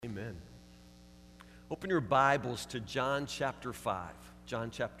Open your Bibles to John chapter 5.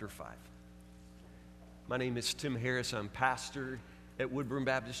 John chapter 5. My name is Tim Harris. I'm pastor at Woodburn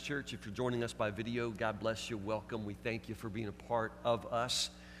Baptist Church. If you're joining us by video, God bless you. Welcome. We thank you for being a part of us.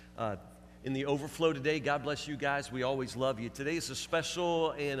 In the overflow today, God bless you guys. We always love you. Today is a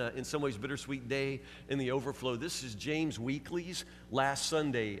special and in some ways bittersweet day in the overflow. This is James Weekly's last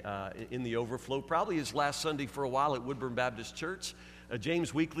Sunday in the overflow. Probably his last Sunday for a while at Woodburn Baptist Church.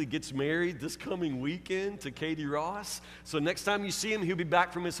 James Weekly gets married this coming weekend to Katie Ross. So next time you see him, he'll be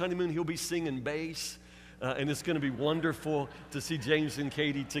back from his honeymoon. He'll be singing bass. And it's going to be wonderful to see James and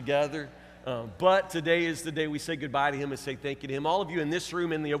Katie together. But today is the day we say goodbye to him and say thank you to him. All of you in this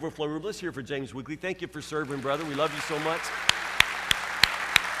room, in the overflow room, let's hear for James Weekly. Thank you for serving, brother. We love you so much.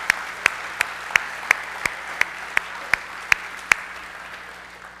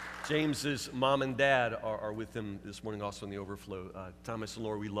 James's mom and dad are with him this morning also in the overflow. Thomas and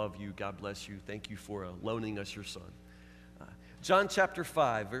Laura, we love you. God bless you. Thank you for loaning us your son. John chapter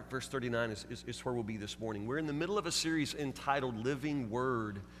 5, verse 39 is where we'll be this morning. We're in the middle of a series entitled Living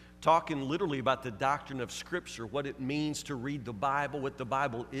Word, talking literally about the doctrine of Scripture, what it means to read the Bible, what the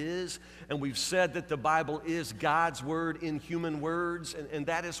Bible is. And we've said that the Bible is God's Word in human words, and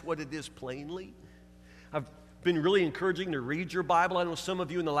that is what it is plainly. I've been really encouraging to read your Bible. I know some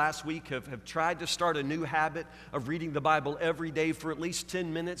of you in the last week have tried to start a new habit of reading the Bible every day for at least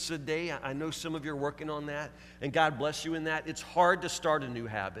 10 minutes a day. I know some of you are working on that, and God bless you in that. It's hard to start a new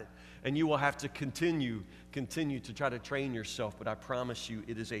habit, and you will have to continue to try to train yourself, but I promise you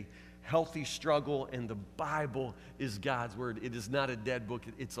it is a healthy struggle, and the Bible is God's Word. It is not a dead book.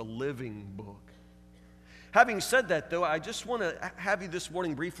 It's a living book. Having said that, though, I just want to have you this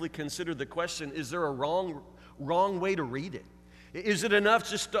morning briefly consider the question, is there a wrong way to read it? Is it enough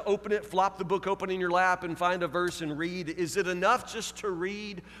just to open it, flop the book open in your lap and find a verse and read? Is it enough just to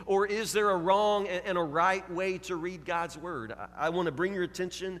read, or is there a wrong and a right way to read God's Word? I want to bring your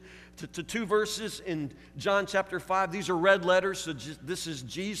attention to two verses in John chapter 5. These are red letters, so this is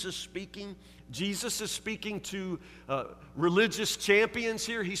Jesus speaking. Jesus is speaking to religious champions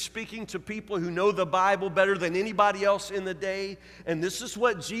here. He's speaking to people who know the Bible better than anybody else in the day. And this is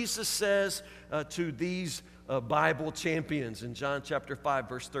what Jesus says to these Bible champions. In John chapter 5,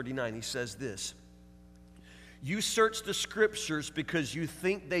 verse 39, he says this: "You search the Scriptures because you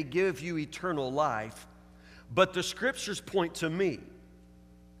think they give you eternal life, but the Scriptures point to me.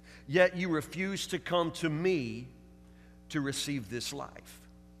 Yet you refuse to come to me to receive this life."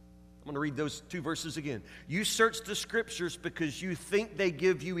 I'm going to read those two verses again. "You search the Scriptures because you think they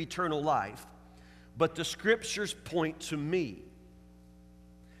give you eternal life, but the Scriptures point to me.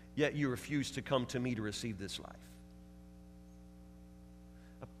 Yet you refuse to come to me to receive this life."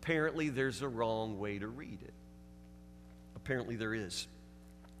 Apparently, there's a wrong way to read it. Apparently, there is.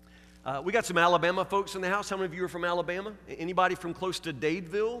 We got some Alabama folks in the house. How many of you are from Alabama? Anybody from close to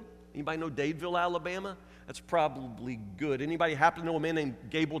Dadeville? Anybody know Dadeville, Alabama? That's probably good. Anybody happen to know a man named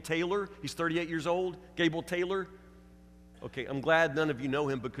Gable Taylor? He's 38 years old. Gable Taylor? Okay, I'm glad none of you know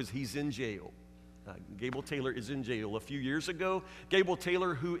him because he's in jail. Gable Taylor is in jail. A few years ago, Gable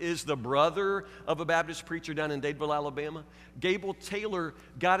Taylor, who is the brother of a Baptist preacher down in Dadeville, Alabama, Gable Taylor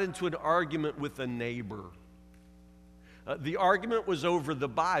got into an argument with a neighbor. The argument was over the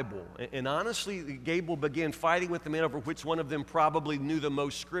Bible, and honestly, Gable began fighting with the man over which one of them probably knew the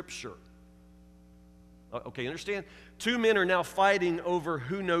most Scripture. Okay, understand? Two men are now fighting over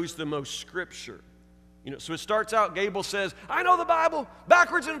who knows the most Scripture. So it starts out, Gable says, "I know the Bible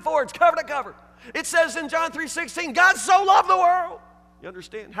backwards and forwards, cover to cover. It says in John 3:16, God so loved the world." You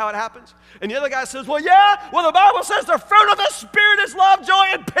understand how it happens? And the other guy says, "Well, the Bible says the fruit of the Spirit is love, joy,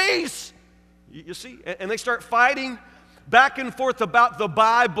 and peace." You see? And they start fighting back and forth about the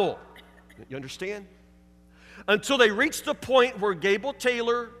Bible. You understand? Until they reach the point where Gable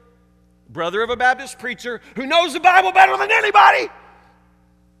Taylor, brother of a Baptist preacher who knows the Bible better than anybody,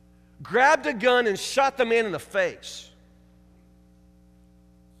 grabbed a gun and shot the man in the face.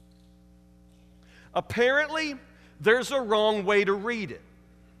 Apparently, there's a wrong way to read it.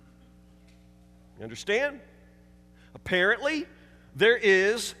 You understand? Apparently, there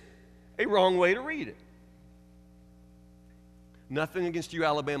is a wrong way to read it. Nothing against you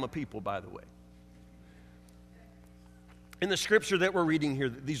Alabama people, by the way. In the scripture that we're reading here,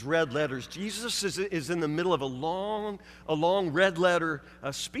 these red letters, Jesus is in the middle of a long red letter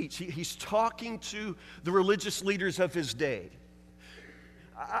speech. He's talking to the religious leaders of his day.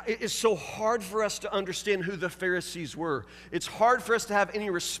 It's so hard for us to understand who the Pharisees were. It's hard for us to have any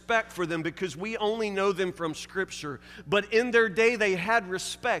respect for them because we only know them from Scripture. But in their day, they had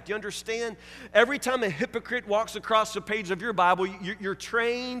respect. You understand? Every time a hypocrite walks across the page of your Bible, you're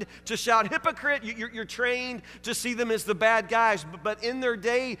trained to shout, hypocrite. You're trained to see them as the bad guys. But in their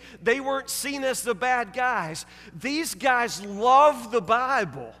day, they weren't seen as the bad guys. These guys loved the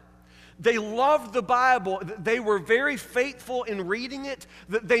Bible. They loved the Bible. They were very faithful in reading it.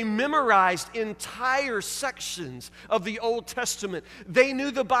 They memorized entire sections of the Old Testament. They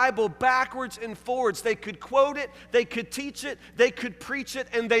knew the Bible backwards and forwards. They could quote it, they could teach it, they could preach it,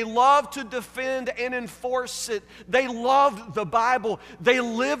 and they loved to defend and enforce it. They loved the Bible. They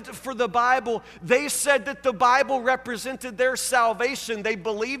lived for the Bible. They said that the Bible represented their salvation. They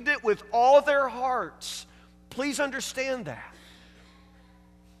believed it with all their hearts. Please understand that.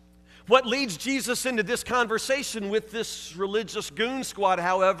 What leads Jesus into this conversation with this religious goon squad,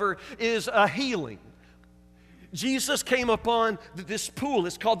 however, is a healing. Jesus came upon this pool.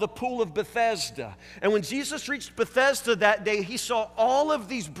 It's called the Pool of Bethesda. And when Jesus reached Bethesda that day, he saw all of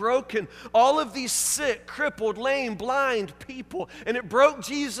these broken, all of these sick, crippled, lame, blind people. And it broke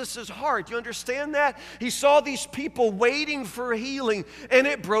Jesus' heart. You understand that? He saw these people waiting for healing, and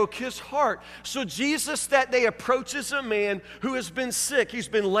it broke his heart. So Jesus that day approaches a man who has been sick. He's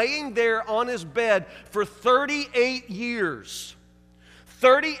been laying there on his bed for 38 years.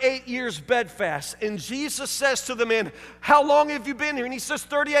 38 years bedfast. And Jesus says to the man, how long have you been here? And he says,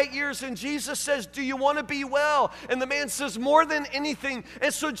 38 years. And Jesus says, do you want to be well? And the man says, more than anything.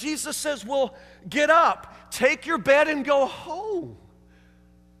 And so Jesus says, well, get up, take your bed and go home.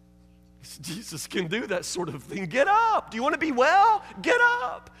 Jesus can do that sort of thing. Get up. Do you want to be well? Get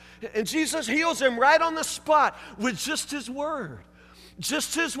up. And Jesus heals him right on the spot with just his word.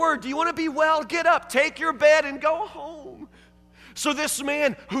 Just his word. Do you want to be well? Get up, take your bed and go home. So this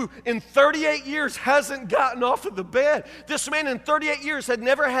man who in 38 years hasn't gotten off of the bed, this man in 38 years had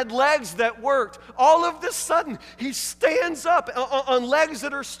never had legs that worked, all of a sudden he stands up on legs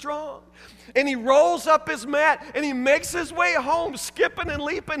that are strong. And he rolls up his mat and he makes his way home, skipping and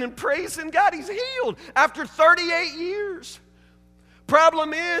leaping and praising God. He's healed after 38 years.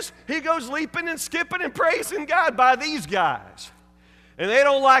 Problem is, he goes leaping and skipping and praising God by these guys. And they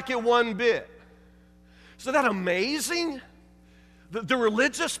don't like it one bit. Isn't that amazing? The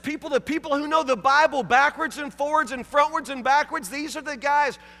religious people, the people who know the Bible backwards and forwards and frontwards and backwards, these are the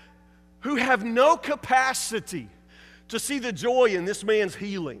guys who have no capacity to see the joy in this man's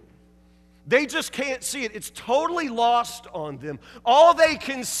healing. They just can't see it. It's totally lost on them. All they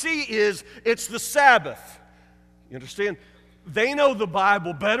can see is it's the Sabbath. You understand? They know the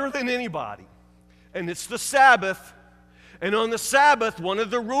Bible better than anybody. And it's the Sabbath. And on the Sabbath, one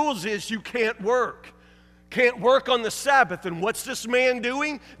of the rules is you can't work. Can't work on the Sabbath. And what's this man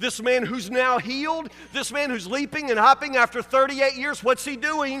doing? This man who's now healed, this man who's leaping and hopping after 38 years, what's he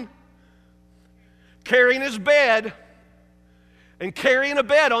doing? Carrying his bed. And carrying a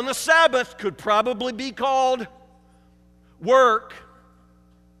bed on the Sabbath could probably be called work.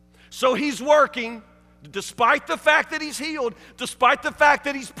 So he's working, despite the fact that he's healed, despite the fact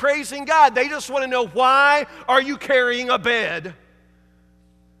that he's praising God. They just want to know, why are you carrying a bed?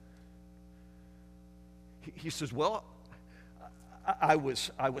 He says, well, I was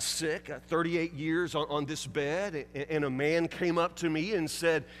sick, 38 years on this bed, and a man came up to me and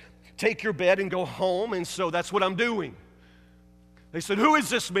said, take your bed and go home, and so that's what I'm doing. They said, who is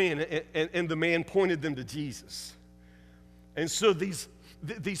this man? And the man pointed them to Jesus. And so these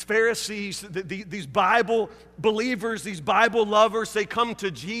Pharisees, these Bible believers, these Bible lovers, they come to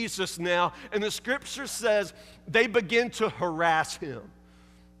Jesus now, and the Scripture says they begin to harass him.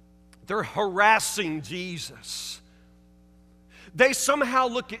 They're harassing Jesus. They somehow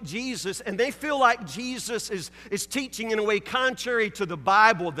look at Jesus and they feel like Jesus is teaching in a way contrary to the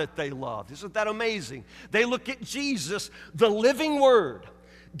Bible that they love. Isn't that amazing? They look at Jesus, the living Word,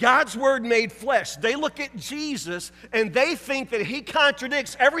 God's Word made flesh. They look at Jesus and they think that He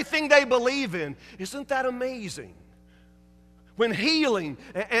contradicts everything they believe in. Isn't that amazing? When healing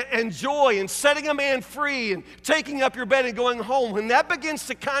and joy and setting a man free and taking up your bed and going home, when that begins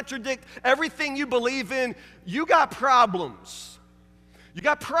to contradict everything you believe in, you got problems. You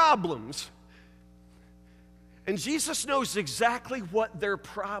got problems. And Jesus knows exactly what their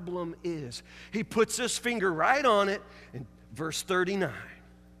problem is. He puts his finger right on it in verse 39.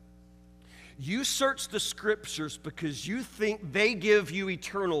 You search the Scriptures because you think they give you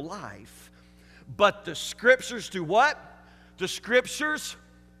eternal life, but the Scriptures do what? The Scriptures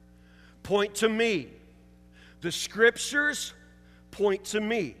point to me. The Scriptures point to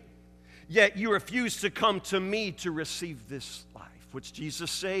me. Yet you refuse to come to me to receive this life. What's Jesus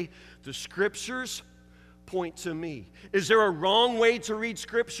say? The Scriptures point to me. Is there a wrong way to read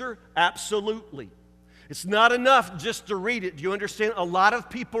Scripture? Absolutely. It's not enough just to read it. Do you understand? A lot of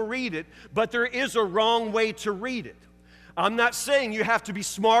people read it, but there is a wrong way to read it. I'm not saying you have to be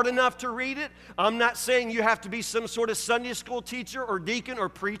smart enough to read it. I'm not saying you have to be some sort of Sunday school teacher or deacon or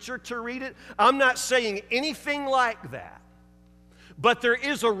preacher to read it. I'm not saying anything like that. But there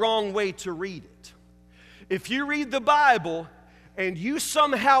is a wrong way to read it. If you read the Bible and you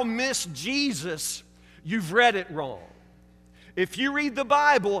somehow miss Jesus, you've read it wrong. If you read the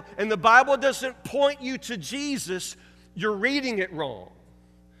Bible and the Bible doesn't point you to Jesus, you're reading it wrong.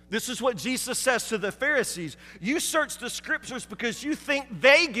 This is what Jesus says to the Pharisees. You search the Scriptures because you think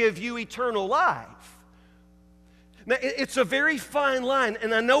they give you eternal life. Now, it's a very fine line,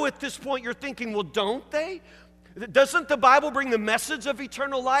 and I know at this point you're thinking, well, don't they? Doesn't the Bible bring the message of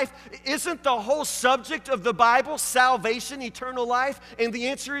eternal life? Isn't the whole subject of the Bible salvation, eternal life? And the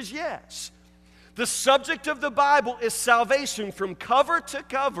answer is yes. The subject of the Bible is salvation from cover to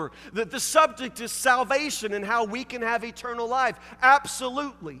cover. The subject is salvation and how we can have eternal life.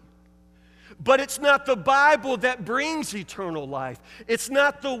 Absolutely. But it's not the Bible that brings eternal life. It's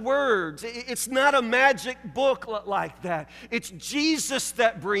not the words. It's not a magic book like that. It's Jesus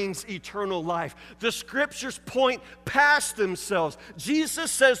that brings eternal life. The Scriptures point past themselves. Jesus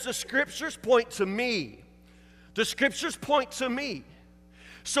says the Scriptures point to me. The Scriptures point to me.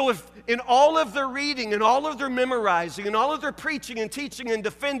 So if in all of their reading and all of their memorizing and all of their preaching and teaching and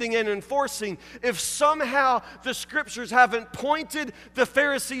defending and enforcing, if somehow the Scriptures haven't pointed the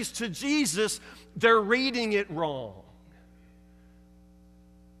Pharisees to Jesus, they're reading it wrong.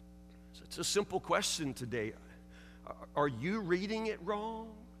 So it's a simple question today. Are you reading it wrong?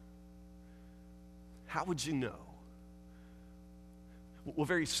 How would you know? Well,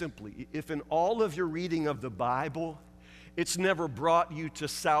 very simply, if in all of your reading of the Bible, it's never brought you to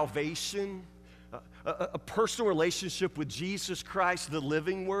salvation, a personal relationship with Jesus Christ, the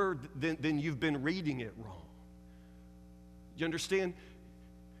living Word, then you've been reading it wrong. You understand?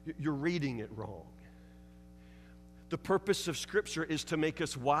 You're reading it wrong. The purpose of Scripture is to make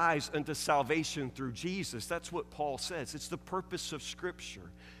us wise unto salvation through Jesus. That's what Paul says. It's the purpose of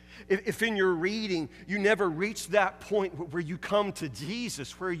Scripture. If in your reading you never reach that point where you come to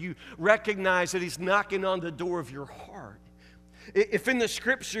Jesus, where you recognize that He's knocking on the door of your heart, if in the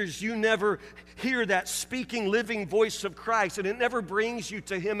Scriptures you never hear that speaking, living voice of Christ, and it never brings you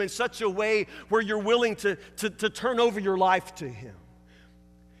to Him in such a way where you're willing to turn over your life to Him,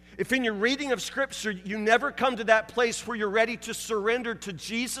 if in your reading of Scripture you never come to that place where you're ready to surrender to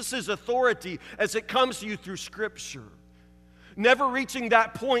Jesus' authority as it comes to you through Scripture, never reaching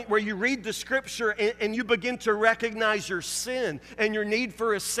that point where you read the Scripture and you begin to recognize your sin and your need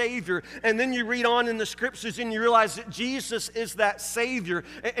for a Savior, and then you read on in the Scriptures and you realize that Jesus is that Savior,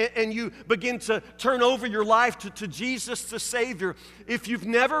 and you begin to turn over your life to Jesus the Savior. If you've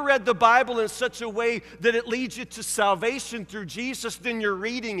never read the Bible in such a way that it leads you to salvation through Jesus, then you're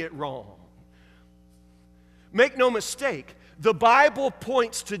reading it wrong. Make no mistake, the Bible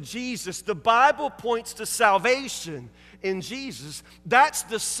points to Jesus. The Bible points to salvation in Jesus. That's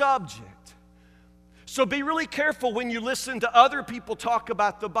the subject. So be really careful when you listen to other people talk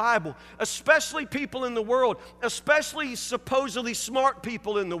about the Bible, especially people in the world, especially supposedly smart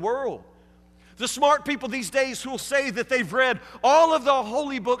people in the world. The smart people these days who will say that they've read all of the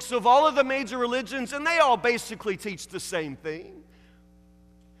holy books of all of the major religions and they all basically teach the same thing.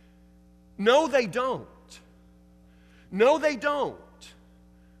 No, they don't. No, they don't.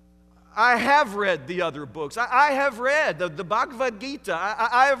 I have read the other books. I have read the Bhagavad Gita.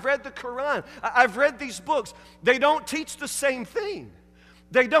 I have read the Quran. I've read these books. They don't teach the same thing.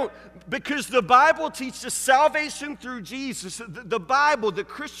 They don't. Because the Bible teaches salvation through Jesus. The Bible, the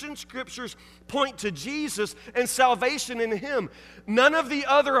Christian Scriptures point to Jesus and salvation in Him. None of the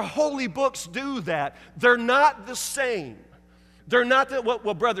other holy books do that. They're not the same. They're not that,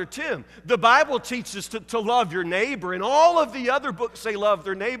 well, Brother Tim, the Bible teaches to love your neighbor, and all of the other books say love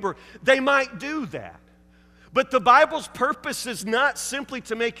their neighbor. They might do that. But the Bible's purpose is not simply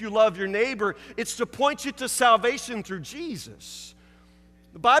to make you love your neighbor, it's to point you to salvation through Jesus.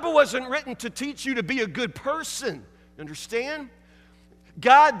 The Bible wasn't written to teach you to be a good person, understand?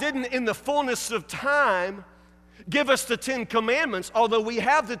 God didn't, in the fullness of time, give us the 10 Commandments, although we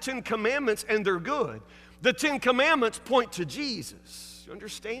have the 10 Commandments and they're good. The 10 Commandments point to Jesus. You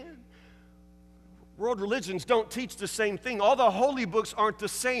understand? World religions don't teach the same thing. All the holy books aren't the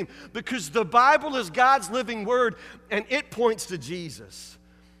same because the Bible is God's living word and it points to Jesus.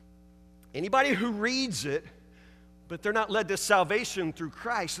 Anybody who reads it, but they're not led to salvation through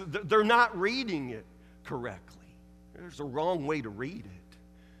Christ, they're not reading it correctly. There's a wrong way to read it.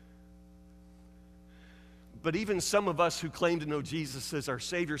 But even some of us who claim to know Jesus as our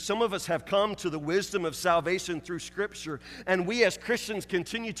Savior, some of us have come to the wisdom of salvation through Scripture, and we as Christians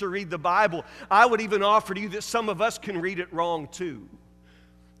continue to read the Bible. I would even offer to you that some of us can read it wrong too.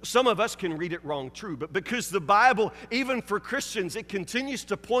 Some of us can read it wrong too, but because the Bible, even for Christians, it continues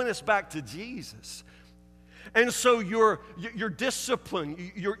to point us back to Jesus. And so your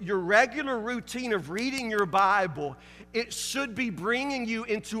discipline, your regular routine of reading your Bible, it should be bringing you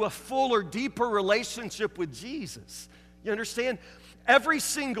into a fuller, deeper relationship with Jesus. You understand? Every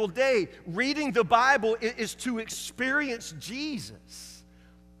single day, reading the Bible is to experience Jesus.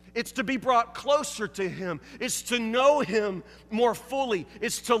 It's to be brought closer to Him. It's to know Him more fully.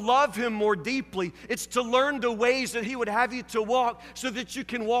 It's to love Him more deeply. It's to learn the ways that He would have you to walk so that you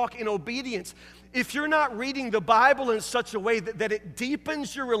can walk in obedience. If you're not reading the Bible in such a way that it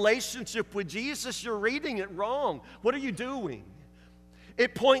deepens your relationship with Jesus, you're reading it wrong. What are you doing?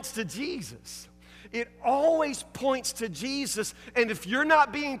 It points to Jesus. It always points to Jesus. And if you're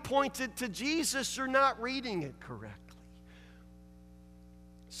not being pointed to Jesus, you're not reading it correctly.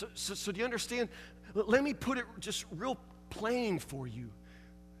 So do you understand? Let me put it just real plain for you.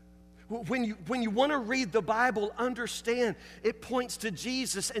 When you want to read the Bible, understand it points to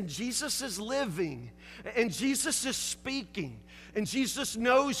Jesus, and Jesus is living, and Jesus is speaking, and Jesus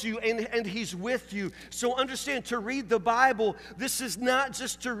knows you, and He's with you. So understand, to read the Bible, this is not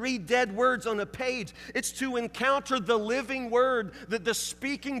just to read dead words on a page. It's to encounter the living Word, the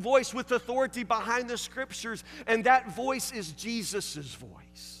speaking voice with authority behind the Scriptures, and that voice is Jesus'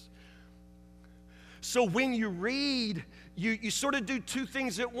 voice. So when you read, you sort of do two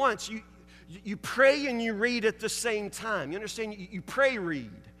things at once. You pray and you read at the same time. You understand? You pray, read.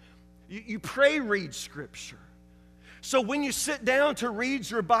 You pray, read Scripture. So when you sit down to read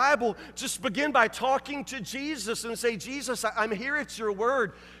your Bible, just begin by talking to Jesus and say, Jesus, I'm here at your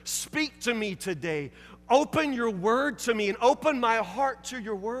word. Speak to me today. Open your word to me and open my heart to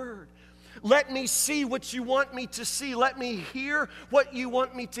your word. Let me see what you want me to see. Let me hear what you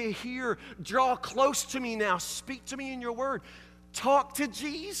want me to hear. Draw close to me now. Speak to me in your word. Talk to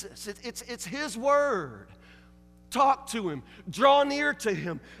Jesus. It's His word. Talk to Him. Draw near to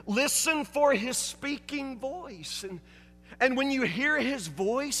Him. Listen for His speaking voice. And when you hear His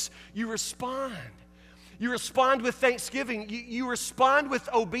voice, you respond. You respond with thanksgiving. You respond with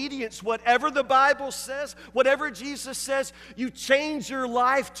obedience. Whatever the Bible says, whatever Jesus says, you change your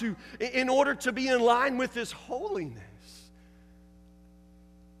life in order to be in line with His holiness.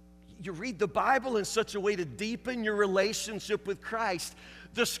 You read the Bible in such a way to deepen your relationship with Christ.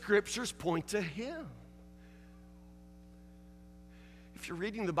 The Scriptures point to Him. If you're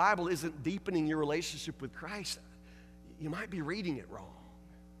reading the Bible isn't deepening your relationship with Christ, you might be reading it wrong.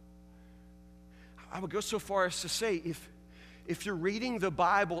 I would go so far as to say, if you're reading the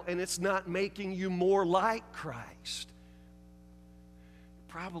Bible and it's not making you more like Christ, you're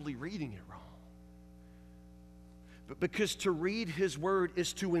probably reading it wrong. But because to read His word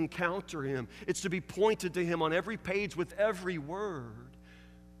is to encounter Him. It's to be pointed to Him on every page with every word.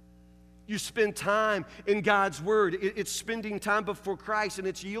 You spend time in God's word. It's spending time before Christ, and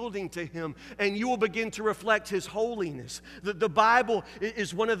it's yielding to Him, and you will begin to reflect His holiness. The Bible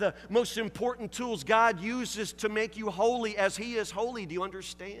is one of the most important tools God uses to make you holy as He is holy. Do you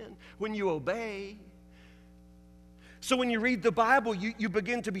understand? When you obey. So when you read the Bible, you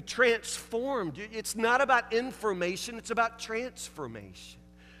begin to be transformed. It's not about information, it's about transformation.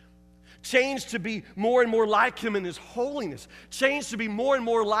 Change to be more and more like Him in His holiness. Change to be more and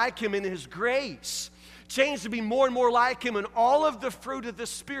more like Him in His grace. Change to be more and more like Him in all of the fruit of the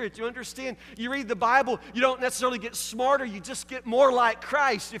Spirit. You understand? You read the Bible, you don't necessarily get smarter, you just get more like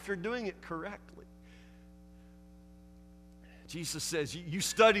Christ if you're doing it correctly. Jesus says, you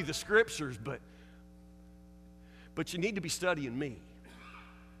study the Scriptures, but you need to be studying me.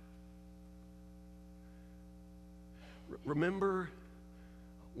 Remember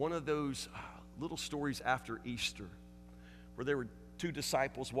one of those little stories after Easter where there were two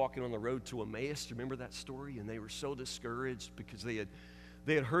disciples walking on the road to Emmaus? Do you remember that story? And they were so discouraged because they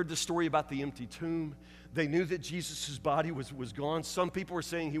had heard the story about the empty tomb. They knew that Jesus' body was gone. Some people were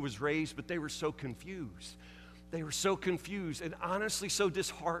saying He was raised, but they were so confused. They were so confused and honestly so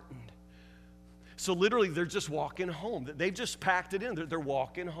disheartened. So literally, they're just walking home. They've just packed it in. They're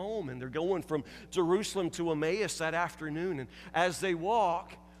walking home, and they're going from Jerusalem to Emmaus that afternoon. And as they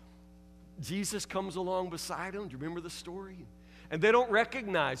walk, Jesus comes along beside them. Do you remember the story? And they don't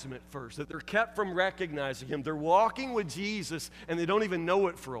recognize Him at first. That they're kept from recognizing Him. They're walking with Jesus, and they don't even know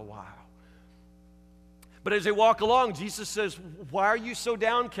it for a while. But as they walk along, Jesus says, why are you so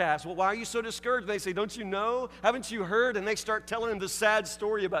downcast? Well, why are you so discouraged? And they say, don't you know? Haven't you heard? And they start telling him the sad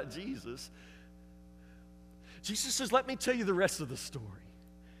story about Jesus. Jesus says, let me tell you the rest of the story.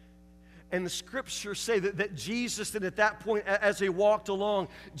 And the scriptures say that Jesus, and at that point, as they walked along,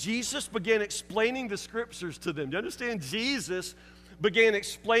 Jesus began explaining the scriptures to them. Do you understand? Jesus began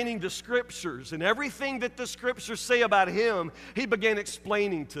explaining the scriptures, and everything that the scriptures say about him, he began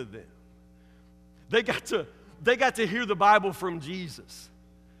explaining to them. They got to hear the Bible from Jesus.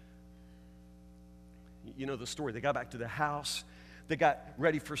 You know the story. They got back to the house. They got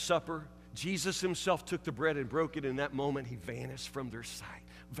ready for supper. Jesus himself took the bread and broke it. In that moment, he vanished from their sight.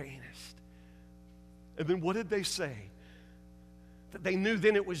 Vanished. And then what did they say? That they knew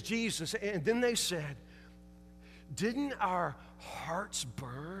then it was Jesus. And then they said, didn't our hearts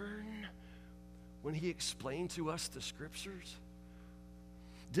burn when he explained to us the scriptures?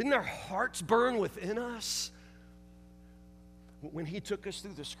 Didn't our hearts burn within us when he took us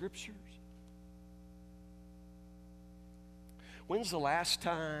through the scriptures? When's the last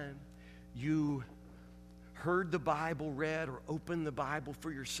time you heard the Bible read or opened the Bible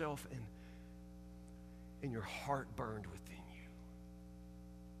for yourself and your heart burned within you?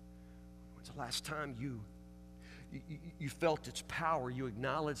 When's the last time you felt its power, you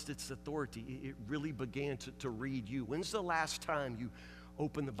acknowledged its authority, it really began to read you? When's the last time you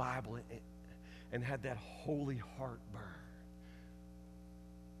opened the Bible and had that holy heart burn?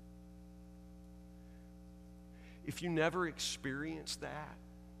 If you never experienced that,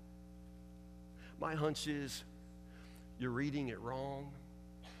 my hunch is you're reading it wrong.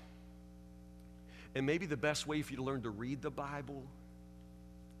 And maybe the best way for you to learn to read the Bible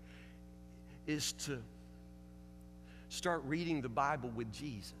is to start reading the Bible with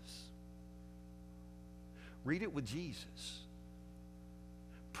Jesus. Read it with Jesus.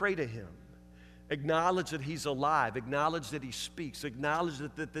 Pray to him. Acknowledge that he's alive. Acknowledge that he speaks. Acknowledge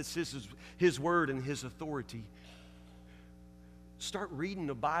that this is his word and his authority. Start reading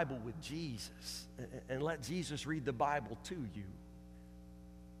the Bible with Jesus and let Jesus read the Bible to you.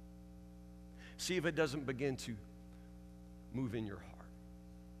 See if it doesn't begin to move in your heart.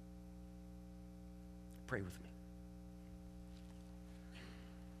 Pray with me.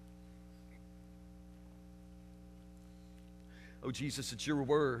 Oh, Jesus, it's your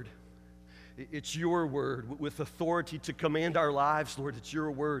word. It's your word with authority to command our lives, Lord. It's your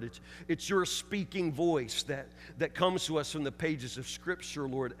word. It's your speaking voice that comes to us from the pages of Scripture,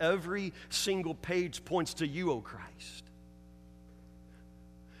 Lord. Every single page points to you, O Christ.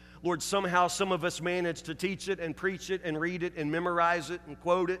 Lord, somehow some of us manage to teach it and preach it and read it and memorize it and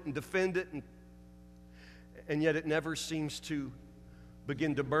quote it and defend it, and yet it never seems to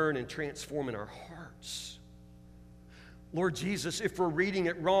begin to burn and transform in our hearts. Lord Jesus, if we're reading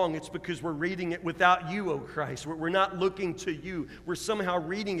it wrong, it's because we're reading it without you, O Christ. We're not looking to you. We're somehow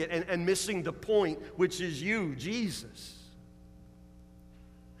reading it and missing the point, which is you, Jesus.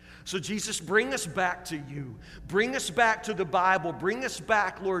 So Jesus, bring us back to you. Bring us back to the Bible. Bring us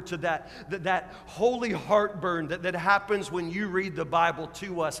back, Lord, to that holy heartburn that happens when you read the Bible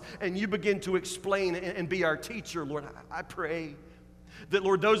to us and you begin to explain and be our teacher, Lord. I pray that,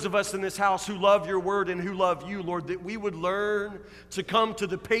 Lord, those of us in this house who love your word and who love you, Lord, that we would learn to come to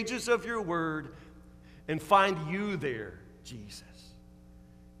the pages of your word and find you there, Jesus.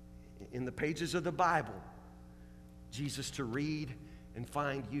 In the pages of the Bible, Jesus, to read and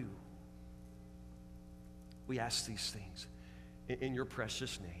find you. We ask these things in your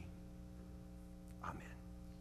precious name.